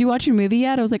was like, did you watch your movie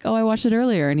yet? I was like, oh, I watched it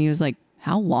earlier. And he was like,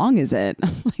 how long is it? I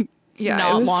was like,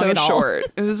 yeah, it was so short.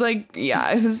 It was like,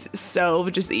 yeah, it was so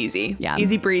just easy. Yeah.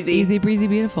 Easy breezy. Easy breezy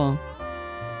beautiful.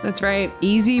 That's right.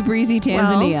 Easy breezy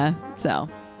Tanzania. So.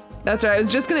 That's right. I was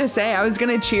just going to say, I was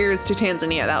going to cheers to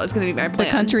Tanzania. That was going to be my plan.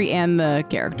 The country and the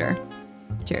character.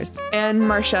 Cheers. And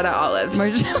Marchetta olives.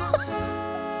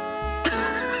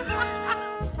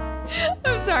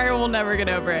 I'm sorry, we'll never get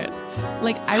over it.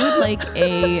 Like, I would like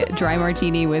a dry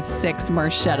martini with 6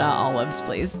 Marchetta olives,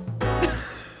 please.